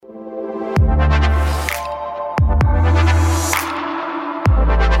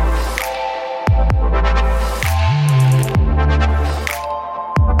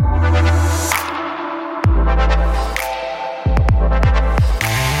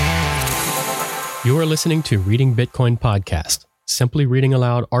You are listening to Reading Bitcoin Podcast, simply reading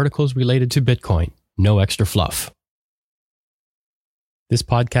aloud articles related to Bitcoin, no extra fluff. This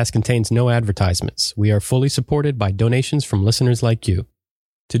podcast contains no advertisements. We are fully supported by donations from listeners like you.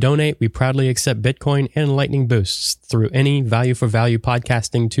 To donate, we proudly accept Bitcoin and Lightning Boosts through any Value for Value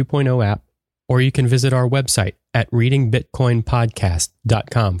Podcasting 2.0 app, or you can visit our website at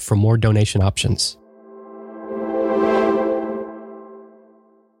readingbitcoinpodcast.com for more donation options.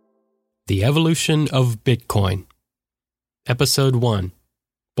 The Evolution of Bitcoin. Episode 1.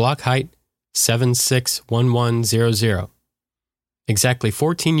 Block height 761100. Exactly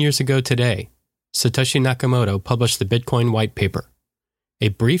 14 years ago today, Satoshi Nakamoto published the Bitcoin White Paper, a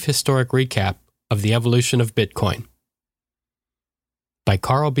brief historic recap of the evolution of Bitcoin. By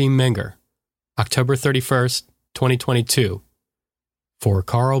Carl B. Menger, October 31st, 2022, for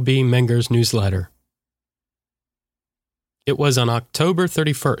Carl B. Menger's newsletter. It was on October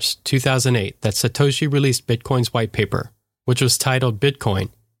 31st, 2008 that Satoshi released Bitcoin's white paper, which was titled Bitcoin,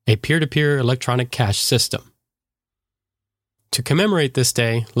 a peer-to-peer electronic cash system. To commemorate this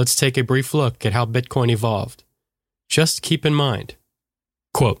day, let's take a brief look at how Bitcoin evolved. Just keep in mind,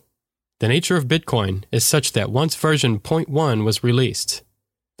 quote, the nature of Bitcoin is such that once version 0.1 was released,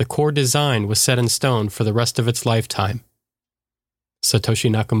 the core design was set in stone for the rest of its lifetime.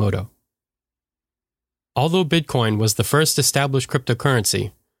 Satoshi Nakamoto. Although Bitcoin was the first established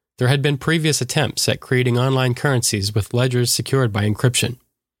cryptocurrency, there had been previous attempts at creating online currencies with ledgers secured by encryption.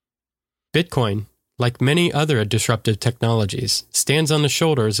 Bitcoin, like many other disruptive technologies, stands on the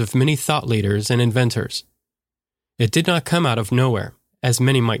shoulders of many thought leaders and inventors. It did not come out of nowhere, as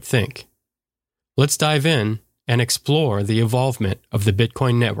many might think. Let's dive in and explore the evolvement of the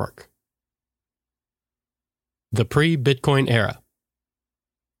Bitcoin network. The pre-Bitcoin era.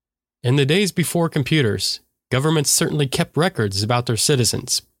 In the days before computers, governments certainly kept records about their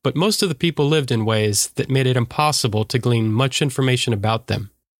citizens, but most of the people lived in ways that made it impossible to glean much information about them.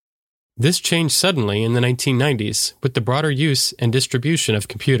 This changed suddenly in the 1990s with the broader use and distribution of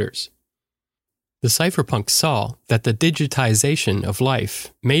computers. The cypherpunks saw that the digitization of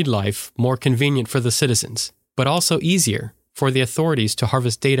life made life more convenient for the citizens, but also easier for the authorities to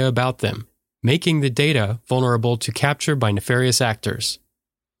harvest data about them, making the data vulnerable to capture by nefarious actors.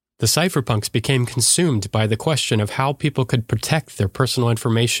 The cypherpunks became consumed by the question of how people could protect their personal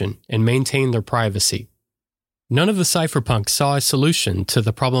information and maintain their privacy. None of the cypherpunks saw a solution to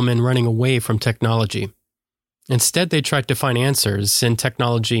the problem in running away from technology. Instead, they tried to find answers in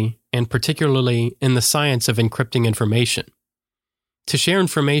technology and particularly in the science of encrypting information. To share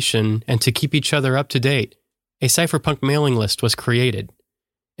information and to keep each other up to date, a cypherpunk mailing list was created.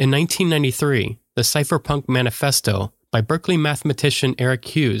 In 1993, the Cypherpunk Manifesto by Berkeley mathematician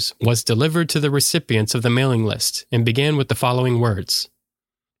Eric Hughes was delivered to the recipients of the mailing list and began with the following words.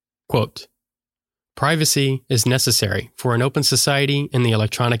 Quote, privacy is necessary for an open society in the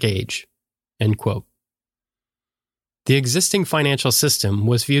electronic age. End quote. The existing financial system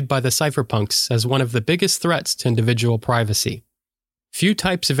was viewed by the cypherpunks as one of the biggest threats to individual privacy. Few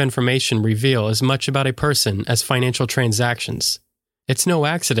types of information reveal as much about a person as financial transactions. It's no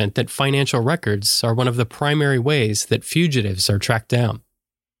accident that financial records are one of the primary ways that fugitives are tracked down.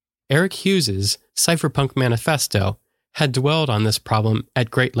 Eric Hughes's Cypherpunk Manifesto had dwelled on this problem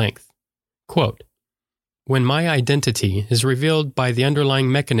at great length. Quote, when my identity is revealed by the underlying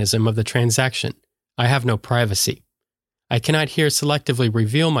mechanism of the transaction, I have no privacy. I cannot here selectively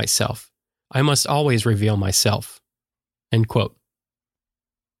reveal myself. I must always reveal myself. End quote.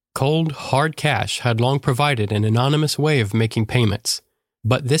 Cold, hard cash had long provided an anonymous way of making payments,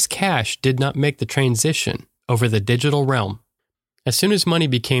 but this cash did not make the transition over the digital realm. As soon as money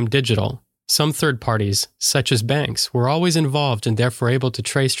became digital, some third parties, such as banks, were always involved and therefore able to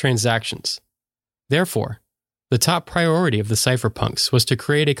trace transactions. Therefore, the top priority of the cypherpunks was to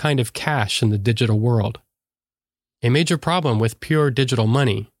create a kind of cash in the digital world. A major problem with pure digital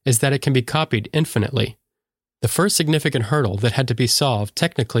money is that it can be copied infinitely. The first significant hurdle that had to be solved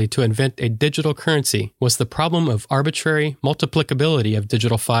technically to invent a digital currency was the problem of arbitrary multiplicability of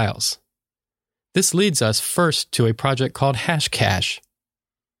digital files. This leads us first to a project called Hashcash.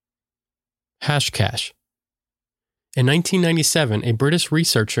 Hashcash. In 1997, a British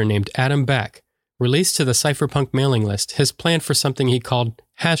researcher named Adam Back released to the cypherpunk mailing list his plan for something he called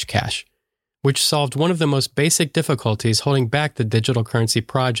Hashcash, which solved one of the most basic difficulties holding back the digital currency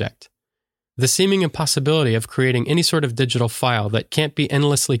project. The seeming impossibility of creating any sort of digital file that can't be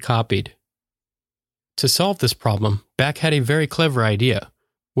endlessly copied. To solve this problem, Back had a very clever idea,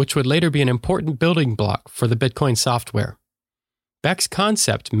 which would later be an important building block for the Bitcoin software. Back's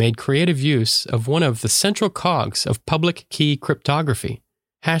concept made creative use of one of the central cogs of public key cryptography,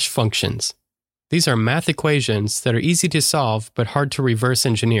 hash functions. These are math equations that are easy to solve but hard to reverse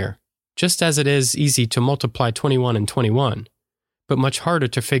engineer, just as it is easy to multiply 21 and 21, but much harder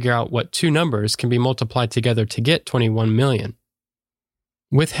to figure out what two numbers can be multiplied together to get 21 million.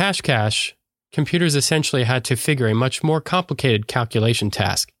 With Hashcash, computers essentially had to figure a much more complicated calculation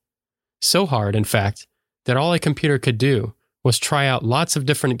task. So hard, in fact, that all a computer could do was try out lots of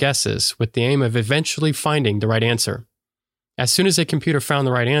different guesses with the aim of eventually finding the right answer. As soon as a computer found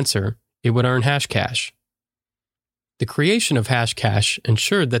the right answer, it would earn Hashcash. The creation of Hashcash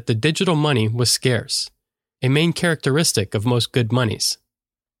ensured that the digital money was scarce, a main characteristic of most good monies.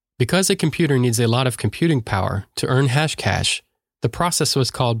 Because a computer needs a lot of computing power to earn Hashcash, the process was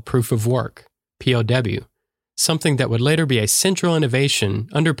called proof of work, POW, something that would later be a central innovation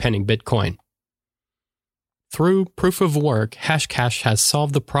underpinning Bitcoin. Through proof of work, Hashcash has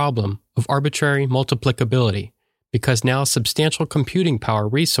solved the problem of arbitrary multiplicability because now substantial computing power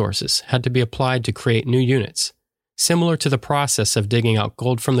resources had to be applied to create new units, similar to the process of digging out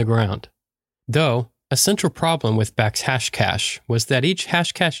gold from the ground. Though, a central problem with Bak's Hashcash was that each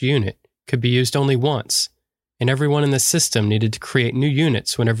Hashcash unit could be used only once, and everyone in the system needed to create new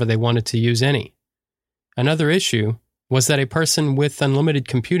units whenever they wanted to use any. Another issue was that a person with unlimited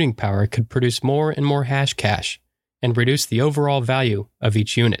computing power could produce more and more Hashcash and reduce the overall value of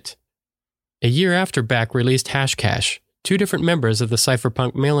each unit. A year after Bak released Hashcash, two different members of the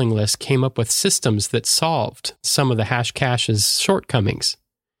cypherpunk mailing list came up with systems that solved some of the Hashcash's shortcomings,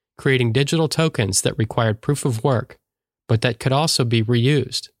 creating digital tokens that required proof of work, but that could also be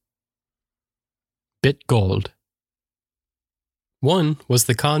reused. BitGold. One was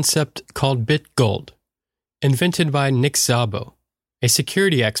the concept called BitGold, invented by Nick Szabo, a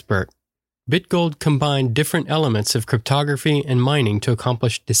security expert. BitGold combined different elements of cryptography and mining to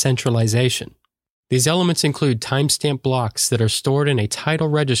accomplish decentralization. These elements include timestamp blocks that are stored in a title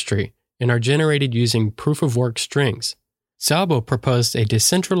registry and are generated using proof-of-work strings. Szabo proposed a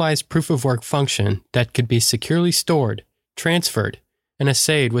decentralized proof-of-work function that could be securely stored, transferred, and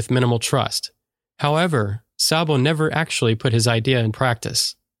assayed with minimal trust. However, Szabo never actually put his idea in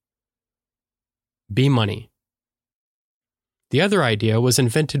practice. B-Money. The other idea was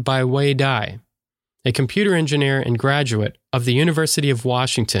invented by Wei Dai, a computer engineer and graduate of the University of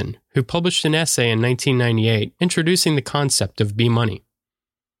Washington who published an essay in 1998 introducing the concept of B-Money.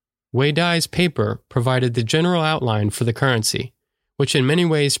 Wei Dai's paper provided the general outline for the currency, which in many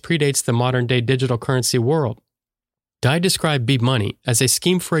ways predates the modern-day digital currency world. Dai described B-Money as a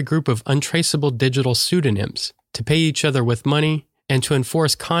scheme for a group of untraceable digital pseudonyms to pay each other with money and to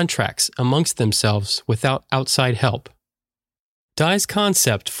enforce contracts amongst themselves without outside help. Dai's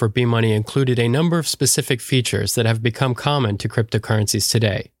concept for B-Money included a number of specific features that have become common to cryptocurrencies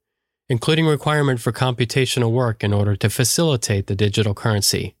today, including requirement for computational work in order to facilitate the digital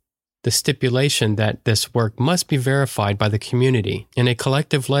currency, the stipulation that this work must be verified by the community in a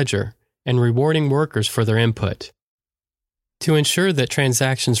collective ledger, and rewarding workers for their input. To ensure that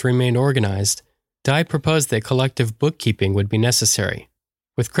transactions remained organized, Dai proposed that collective bookkeeping would be necessary,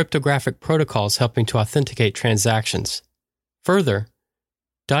 with cryptographic protocols helping to authenticate transactions. Further,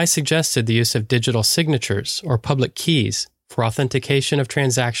 Dai suggested the use of digital signatures or public keys for authentication of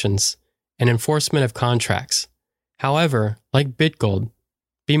transactions and enforcement of contracts. However, like BitGold,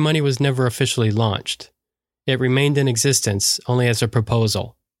 B-Money was never officially launched. It remained in existence only as a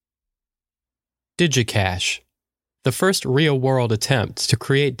proposal. DigiCash. The first real-world attempt to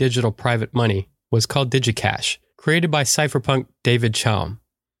create digital private money was called DigiCash, created by cypherpunk David Chaum.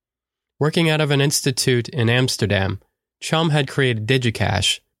 Working out of an institute in Amsterdam, Chaum had created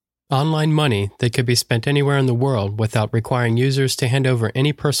DigiCash, online money that could be spent anywhere in the world without requiring users to hand over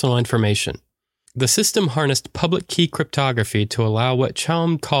any personal information. The system harnessed public key cryptography to allow what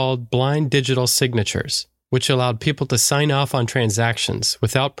Chaum called blind digital signatures, which allowed people to sign off on transactions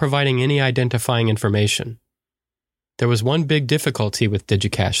without providing any identifying information. There was one big difficulty with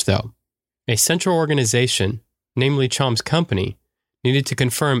DigiCash, though. A central organization, namely Chaum's company, needed to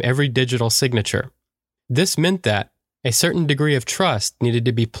confirm every digital signature. This meant that a certain degree of trust needed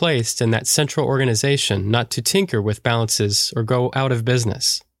to be placed in that central organization not to tinker with balances or go out of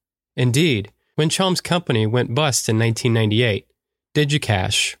business. Indeed, when Chaum's company went bust in 1998,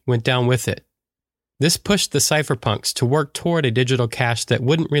 DigiCash went down with it. This pushed the cypherpunks to work toward a digital cash that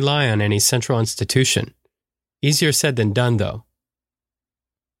wouldn't rely on any central institution. Easier said than done, though.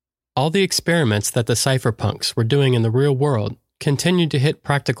 All the experiments that the cypherpunks were doing in the real world continued to hit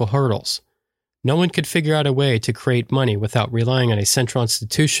practical hurdles. No one could figure out a way to create money without relying on a central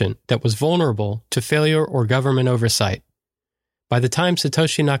institution that was vulnerable to failure or government oversight. By the time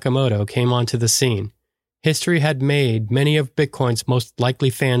Satoshi Nakamoto came onto the scene, history had made many of Bitcoin's most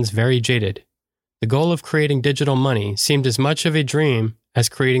likely fans very jaded. the goal of creating digital money seemed as much of a dream as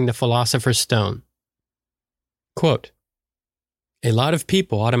creating the Philosopher's Stone. Quote, "A lot of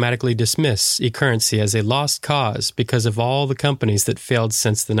people automatically dismiss e-currency as a lost cause because of all the companies that failed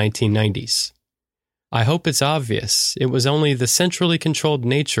since the 1990s. I hope it's obvious it was only the centrally controlled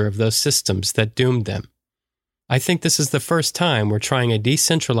nature of those systems that doomed them. I think this is the first time we're trying a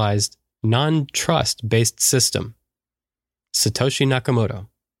decentralized, non-trust-based system." Satoshi Nakamoto.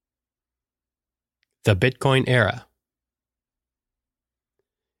 The Bitcoin Era.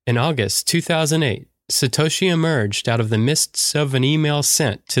 In August 2008, Satoshi emerged out of the mists of an email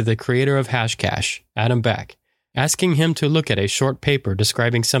sent to the creator of Hashcash, Adam Back, asking him to look at a short paper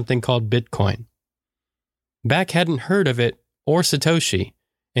describing something called Bitcoin. Back hadn't heard of it or Satoshi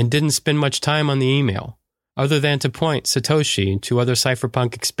and didn't spend much time on the email, other than to point Satoshi to other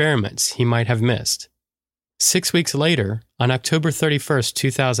cypherpunk experiments he might have missed. 6 weeks later, on October 31st,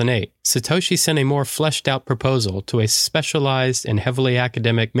 2008, Satoshi sent a more fleshed-out proposal to a specialized and heavily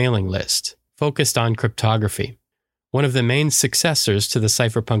academic mailing list focused on cryptography, one of the main successors to the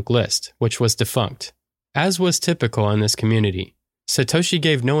cypherpunk list, which was defunct. As was typical in this community, Satoshi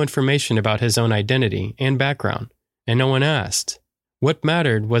gave no information about his own identity and background, and no one asked. What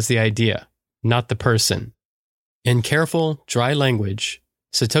mattered was the idea, not the person. In careful, dry language,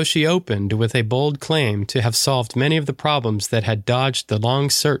 Satoshi opened with a bold claim to have solved many of the problems that had dodged the long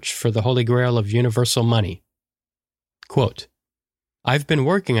search for the holy grail of universal money. Quote, "I've been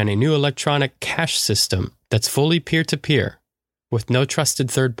working on a new electronic cash system that's fully peer-to-peer, with no trusted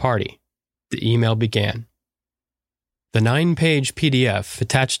third party," the email began. The 9-page PDF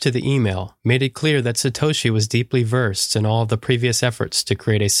attached to the email made it clear that Satoshi was deeply versed in all of the previous efforts to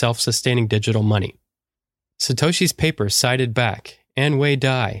create a self-sustaining digital money. Satoshi's paper cited Back and Wei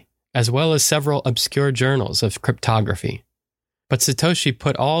Dai, as well as several obscure journals of cryptography. But Satoshi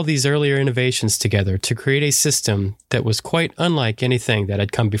put all these earlier innovations together to create a system that was quite unlike anything that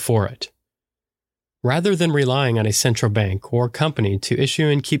had come before it. Rather than relying on a central bank or company to issue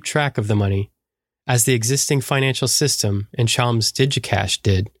and keep track of the money, as the existing financial system and Chalm's DigiCash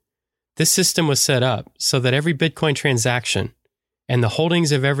did, this system was set up so that every Bitcoin transaction and the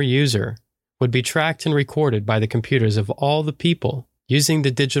holdings of every user would be tracked and recorded by the computers of all the people using the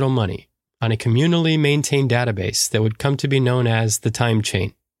digital money on a communally maintained database that would come to be known as the time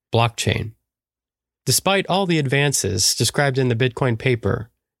chain, blockchain. Despite all the advances described in the Bitcoin paper,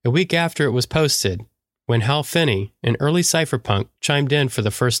 a week after it was posted, when Hal Finney, an early cypherpunk, chimed in for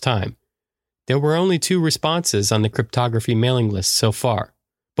the first time, there were only 2 responses on the cryptography mailing list so far.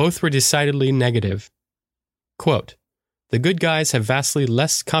 Both were decidedly negative. Quote, "The good guys have vastly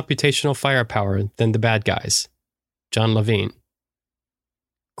less computational firepower than the bad guys." John Levine.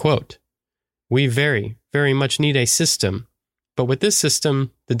 Quote, "We very, very much need a system, but with this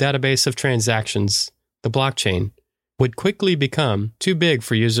system, the database of transactions, the blockchain, would quickly become too big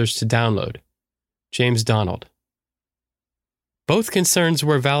for users to download." James Donald. Both concerns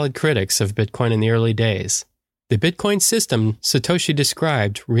were valid critics of Bitcoin in the early days. The Bitcoin system Satoshi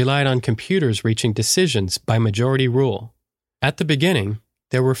described relied on computers reaching decisions by majority rule. At the beginning,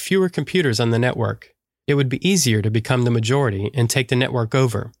 there were fewer computers on the network. It would be easier to become the majority and take the network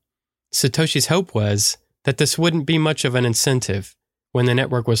over. Satoshi's hope was that this wouldn't be much of an incentive when the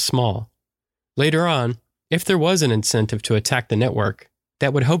network was small. Later on, if there was an incentive to attack the network,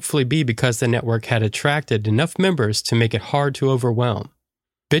 that would hopefully be because the network had attracted enough members to make it hard to overwhelm.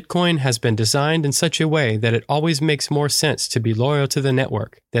 Bitcoin has been designed in such a way that it always makes more sense to be loyal to the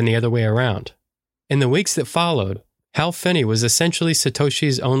network than the other way around. In the weeks that followed, Hal Finney was essentially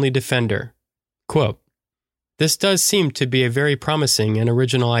Satoshi's only defender. Quote, "This does seem to be a very promising and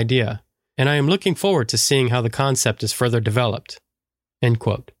original idea, and I am looking forward to seeing how the concept is further developed." End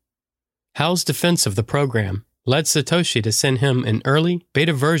quote. Hal's defense of the program led Satoshi to send him an early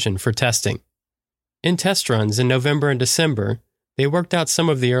beta version for testing. In test runs in November and December, they worked out some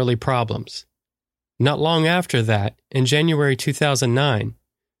of the early problems. Not long after that, in January 2009,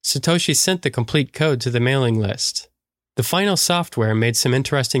 Satoshi sent the complete code to the mailing list. The final software made some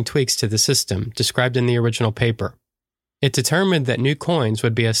interesting tweaks to the system described in the original paper. It determined that new coins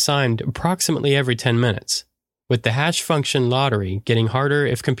would be assigned approximately every 10 minutes, with the hash function lottery getting harder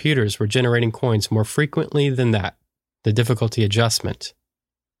if computers were generating coins more frequently than that, the difficulty adjustment.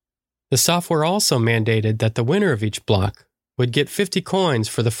 The software also mandated that the winner of each block would get 50 coins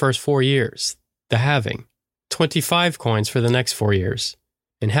for the first 4 years, the halving, 25 coins for the next 4 years,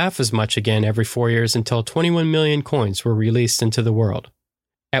 and half as much again every 4 years until 21 million coins were released into the world,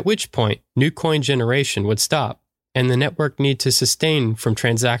 at which point new coin generation would stop and the network need to sustain from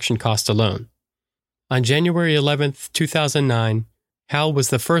transaction cost alone. On January 11, 2009, Hal was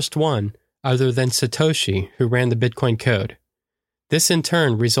the first one other than Satoshi, who ran the Bitcoin code. This in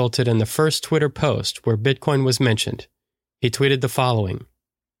turn resulted in the first Twitter post where Bitcoin was mentioned. He tweeted the following,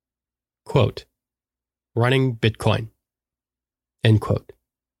 quote, "Running Bitcoin." End quote.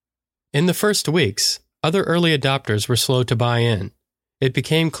 In the first weeks, other early adopters were slow to buy in. It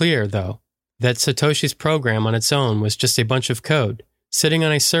became clear, though, that Satoshi's program on its own was just a bunch of code, sitting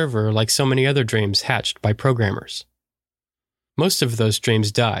on a server like so many other dreams hatched by programmers. Most of those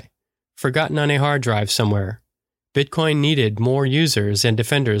dreams die, forgotten on a hard drive somewhere. Bitcoin needed more users and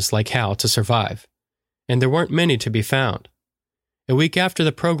defenders like Hal to survive, and there weren't many to be found. A week after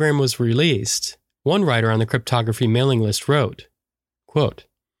the program was released, one writer on the cryptography mailing list wrote, quote,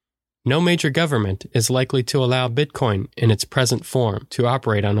 "No major government is likely to allow Bitcoin in its present form to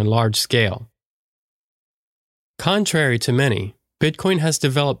operate on a large scale." Contrary to many, Bitcoin has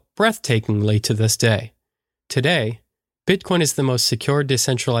developed breathtakingly to this day. Today, Bitcoin is the most secure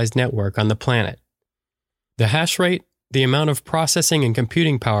decentralized network on the planet. The hash rate, the amount of processing and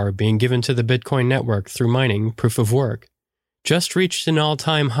computing power being given to the Bitcoin network through mining proof of work, just reached an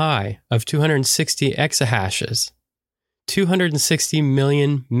all-time high of 260 exahashes, 260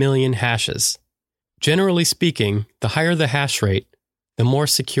 million hashes. Generally speaking, the higher the hash rate, the more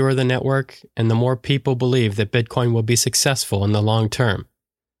secure the network and the more people believe that Bitcoin will be successful in the long term.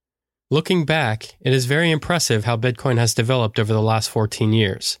 Looking back, it is very impressive how Bitcoin has developed over the last 14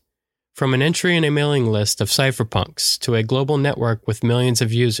 years. From an entry in a mailing list of cypherpunks to a global network with millions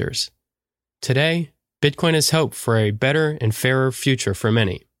of users. Today, Bitcoin is hope for a better and fairer future for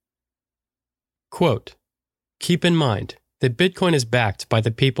many. Quote, "Keep in mind that Bitcoin is backed by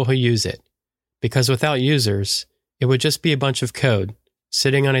the people who use it, because without users, it would just be a bunch of code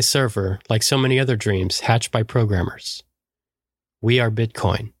sitting on a server like so many other dreams hatched by programmers. We are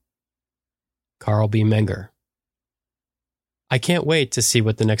Bitcoin." Carl B. Menger. I can't wait to see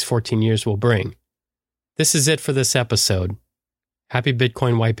what the next 14 years will bring. This is it for this episode. Happy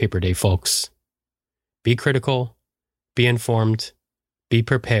Bitcoin White Paper Day, folks. Be critical, be informed, be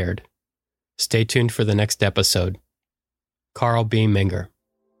prepared. Stay tuned for the next episode. Carl B. Menger.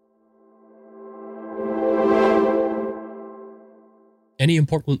 Any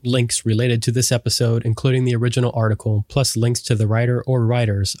important links related to this episode, including the original article, plus links to the writer or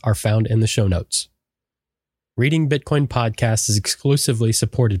writers, are found in the show notes. Reading Bitcoin Podcast is exclusively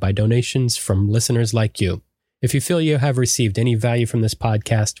supported by donations from listeners like you. If you feel you have received any value from this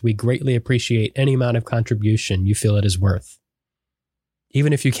podcast, we greatly appreciate any amount of contribution you feel it is worth.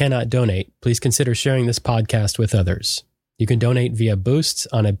 Even if you cannot donate, please consider sharing this podcast with others. You can donate via Boost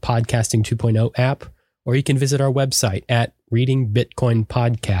on a Podcasting 2.0 app, or you can visit our website at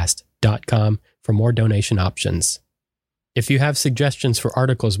readingbitcoinpodcast.com for more donation options. If you have suggestions for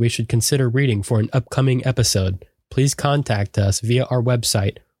articles we should consider reading for an upcoming episode, please contact us via our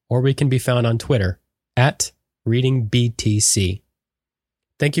website, or we can be found on Twitter at ReadingBTC.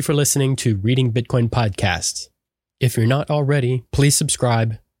 Thank you for listening to Reading Bitcoin Podcast. If you're not already, please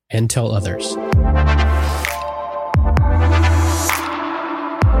subscribe and tell others.